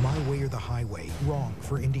 My way or the highway, wrong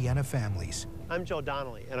for Indiana families. I'm Joe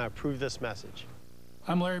Donnelly, and I approve this message.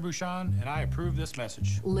 I'm Larry Bouchon, and I approve this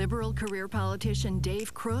message. Liberal career politician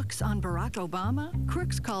Dave Crooks on Barack Obama.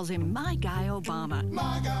 Crooks calls him my guy Obama.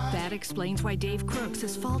 My guy. That explains why Dave Crooks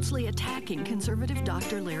is falsely attacking conservative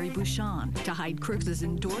Dr. Larry Bouchon to hide Crooks'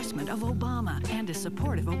 endorsement of Obama and his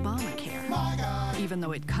support of Obamacare. My guy. Even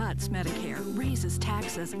though it cuts Medicare, raises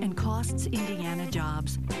taxes, and costs Indiana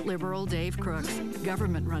jobs. Liberal Dave Crooks,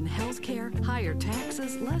 government-run health care, higher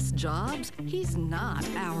taxes, less jobs. He's not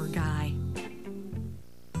our guy.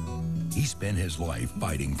 He spent his life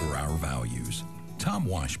fighting for our values. Tom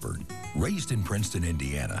Washburn, raised in Princeton,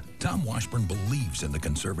 Indiana, Tom Washburn believes in the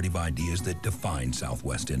conservative ideas that define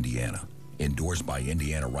Southwest Indiana. Endorsed by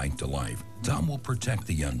Indiana Right to Life, Tom will protect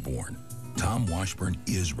the unborn. Tom Washburn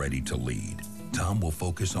is ready to lead. Tom will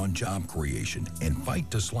focus on job creation and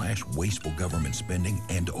fight to slash wasteful government spending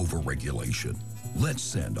and overregulation. Let's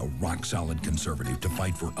send a rock-solid conservative to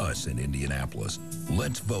fight for us in Indianapolis.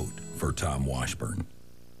 Let's vote for Tom Washburn.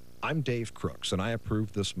 I'm Dave Crooks, and I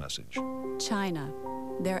approve this message. China.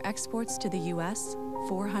 Their exports to the U.S.,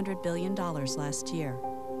 $400 billion last year.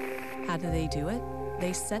 How do they do it?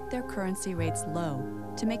 They set their currency rates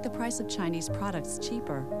low to make the price of Chinese products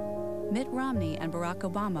cheaper. Mitt Romney and Barack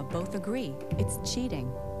Obama both agree it's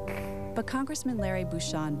cheating. But Congressman Larry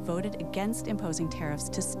Bouchon voted against imposing tariffs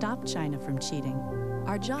to stop China from cheating.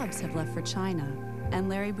 Our jobs have left for China, and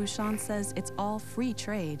Larry Bouchon says it's all free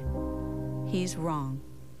trade. He's wrong.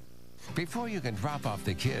 Before you can drop off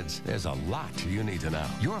the kids, there's a lot you need to know.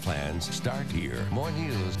 Your plans start here. More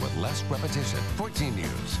news with less repetition. 14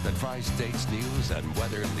 News, the Tri-States news and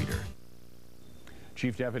weather leader.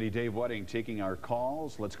 Chief Deputy Dave Wedding taking our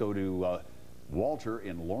calls. Let's go to Walter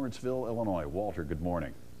in Lawrenceville, Illinois. Walter, good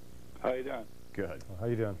morning. How you doing? Good. How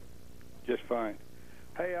you doing? Just fine.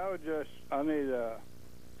 Hey, I need to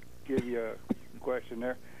give you a question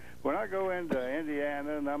there. When I go into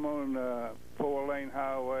Indiana and I'm on a 4-lane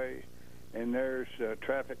highway and there's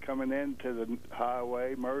traffic coming into the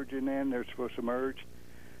highway, merging in, they're supposed to merge,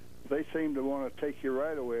 they seem to want to take your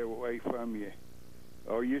right-of-way from you.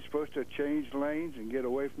 Are you supposed to change lanes and get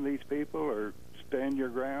away from these people, or stand your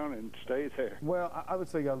ground and stay there? Well, I would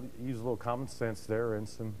say I'll use a little common sense there and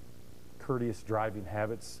some courteous driving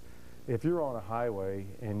habits. If you're on a highway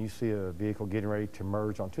and you see a vehicle getting ready to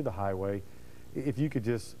merge onto the highway, if you could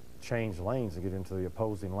just change lanes and get into the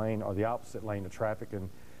opposing lane or the opposite lane of traffic, and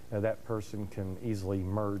that person can easily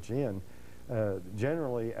merge in.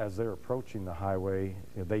 Generally, as they're approaching the highway,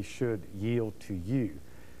 they should yield to you.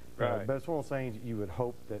 Right. But it's one of those things you would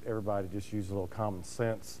hope that everybody just use a little common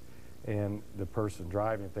sense, and the person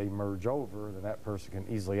driving, if they merge over, then that person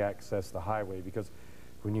can easily access the highway, because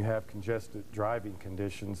when you have congested driving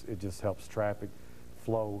conditions, it just helps traffic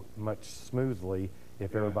flow much smoothly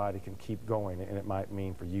if everybody can keep going, and it might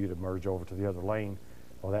mean for you to merge over to the other lane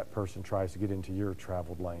while that person tries to get into your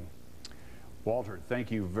traveled lane. Walter,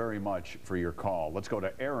 thank you very much for your call. Let's go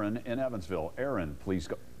to Aaron in Evansville. Aaron, please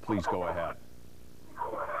go ahead.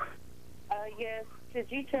 Yes. Could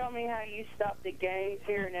you tell me how you stop the gangs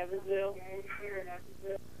here in Evansville?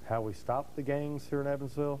 How we stop the gangs here in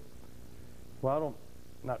Evansville? Well,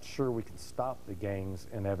 I'm not sure we can stop the gangs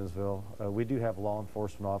in Evansville. We do have law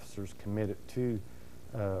enforcement officers committed to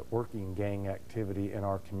working gang activity in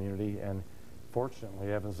our community, and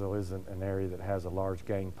fortunately Evansville isn't an area that has a large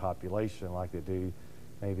gang population like they do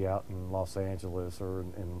maybe out in Los Angeles or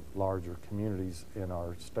in larger communities in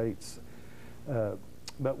our states.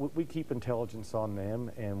 But we keep intelligence on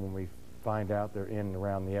them, and when we find out they're in and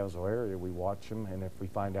around the Evansville area, we watch them, and if we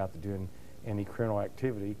find out they're doing any criminal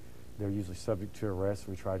activity, they're usually subject to arrest.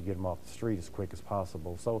 We try to get them off the street as quick as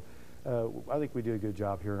possible. So I think we do a good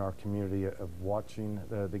job here in our community of watching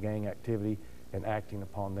the gang activity and acting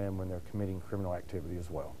upon them when they're committing criminal activity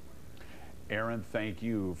as well. Aaron, thank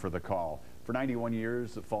you for the call. For 91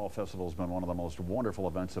 years, the Fall Festival has been one of the most wonderful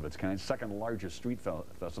events of its kind. Second largest street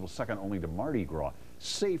festival, second only to Mardi Gras.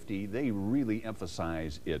 Safety, they really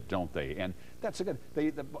emphasize it, don't they? And that's a good,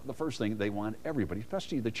 the first thing, they want everybody,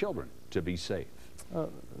 especially the children, to be safe.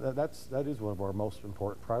 That is one of our most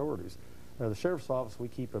important priorities. The Sheriff's Office, we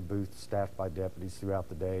keep a booth staffed by deputies throughout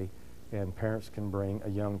the day, and parents can bring a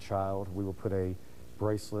young child. We will put a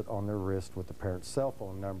bracelet on their wrist with the parent's cell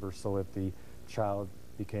phone number, so if the child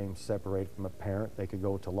became separated from a parent, they could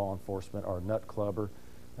go to law enforcement or a nut clubber.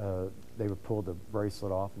 They would pull the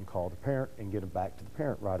bracelet off and call the parent and get them back to the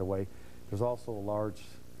parent right away. There's also a large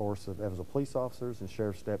force of Evansville police officers and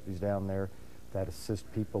sheriff's deputies down there that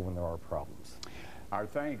assist people when there are problems. Our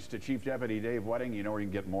thanks to Chief Deputy Dave Wedding. You know where you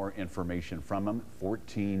can get more information from him,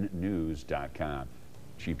 14news.com.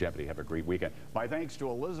 Chief Deputy, have a great weekend. My thanks to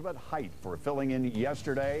Elizabeth Height for filling in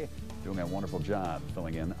yesterday, doing a wonderful job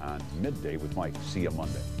filling in on Midday with Mike. See you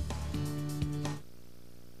Monday.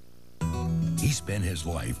 He spent his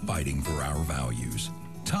life fighting for our values.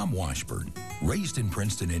 Tom Washburn, raised in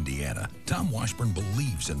Princeton, Indiana, Tom Washburn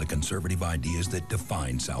believes in the conservative ideas that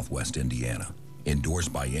define Southwest Indiana.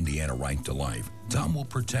 Endorsed by Indiana Right to Life, Tom will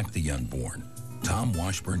protect the unborn. Tom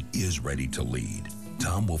Washburn is ready to lead.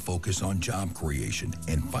 Tom will focus on job creation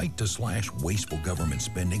and fight to slash wasteful government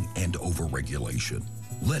spending and overregulation.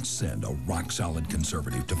 Let's send a rock-solid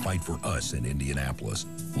conservative to fight for us in Indianapolis.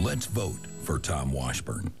 Let's vote for Tom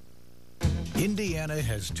Washburn. Indiana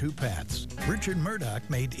has two paths. Richard Murdoch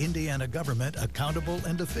made Indiana government accountable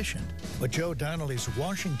and efficient. But Joe Donnelly's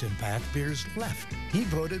Washington path veers left. He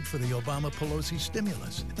voted for the Obama-Pelosi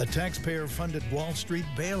stimulus, the taxpayer-funded Wall Street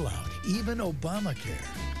bailout, even Obamacare.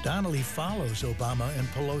 Donnelly follows Obama and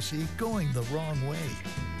Pelosi going the wrong way.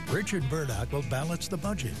 Richard Murdoch will balance the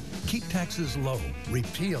budget, keep taxes low,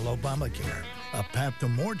 repeal Obamacare, a path to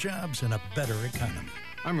more jobs and a better economy.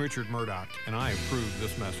 I'm Richard Murdoch, and I approve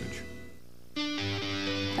this message.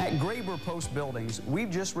 At Graber Post Buildings, we've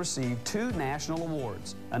just received 2 national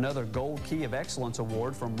awards, another Gold Key of Excellence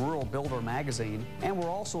Award from Rural Builder Magazine, and we're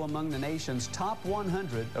also among the nation's top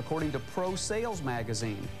 100 according to Pro Sales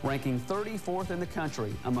Magazine, ranking 34th in the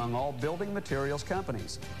country among all building materials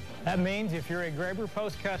companies. That means if you're a Graber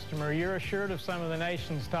Post customer, you're assured of some of the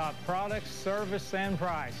nation's top products, service, and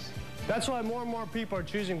price. That's why more and more people are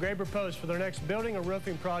choosing Graber Post for their next building or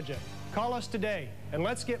roofing project. Call us today, and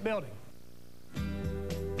let's get building.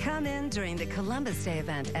 Come in during the Columbus Day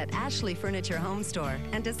event at Ashley Furniture Home Store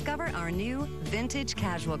and discover our new vintage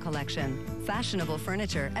casual collection. Fashionable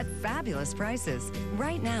furniture at fabulous prices.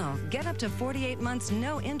 Right now, get up to 48 months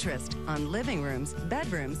no interest on living rooms,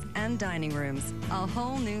 bedrooms, and dining rooms. A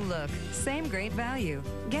whole new look, same great value.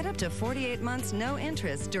 Get up to 48 months no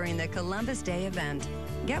interest during the Columbus Day event.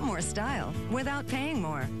 Get more style without paying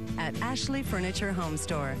more at Ashley Furniture Home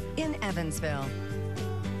Store in Evansville.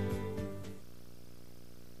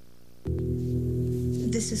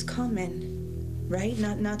 This is common, right?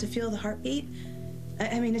 Not to feel the heartbeat.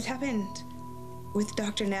 I mean, it's happened with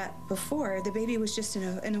Dr. Nat before. The baby was just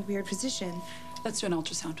in a weird position. Let's do an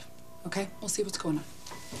ultrasound, okay? We'll see what's going on.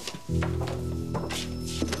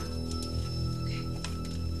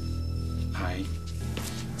 I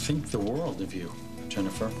think the world of you,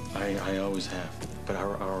 Jennifer. I always have. But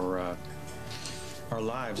our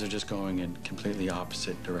lives are just going in completely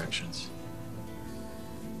opposite directions.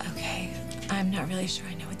 Okay, I'm not really sure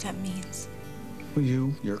I know what that means. Well,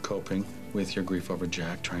 you're coping with your grief over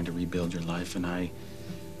Jack, trying to rebuild your life, and I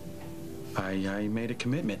made a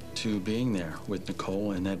commitment to being there with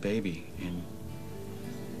Nicole and that baby, and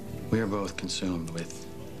we are both consumed with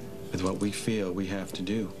what we feel we have to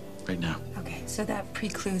do right now. Okay, so that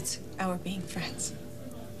precludes our being friends.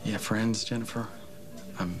 Yeah, friends, Jennifer.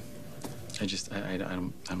 I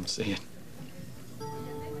don't see it.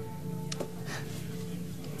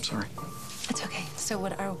 Sorry. It's okay. So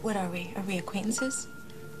what are we? Are we acquaintances?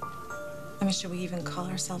 I mean, should we even call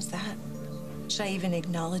ourselves that? Should I even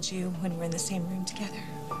acknowledge you when we're in the same room together?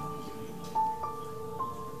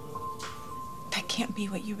 That can't be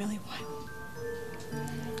what you really want.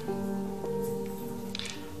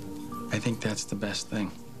 I think that's the best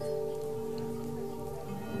thing.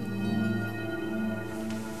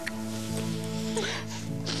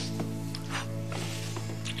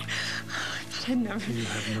 I'd never. You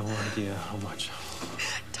have no idea how much.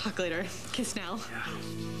 Talk later. Kiss now. Yeah.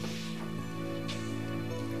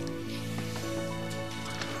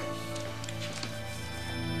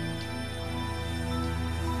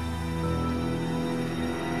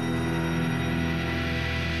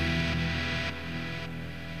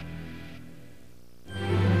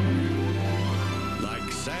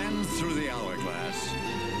 Like sand through the hourglass,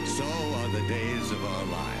 so are the days of our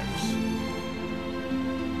lives.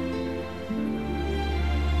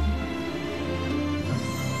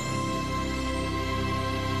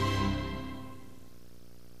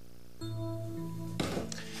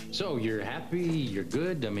 So you're happy, you're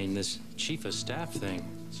good? I mean, this chief of staff thing,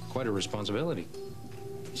 it's quite a responsibility.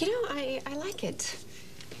 You know, I like it.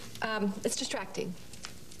 It's distracting.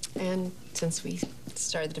 And since we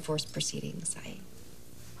started the divorce proceedings, I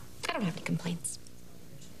don't have any complaints.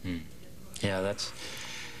 Yeah, that's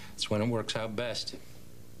when it works out best.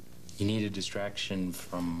 You need a distraction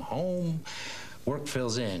from home, work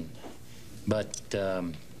fills in. But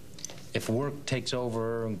if work takes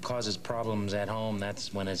over and causes problems at home,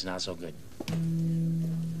 that's when it's not so good.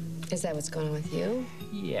 Is that what's going on with you?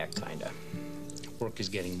 Yeah, kinda. Work is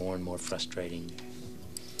getting more and more frustrating.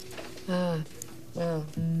 Well,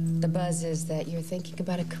 the buzz is that you're thinking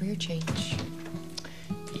about a career change.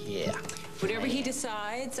 Yeah. Whatever he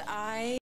decides, I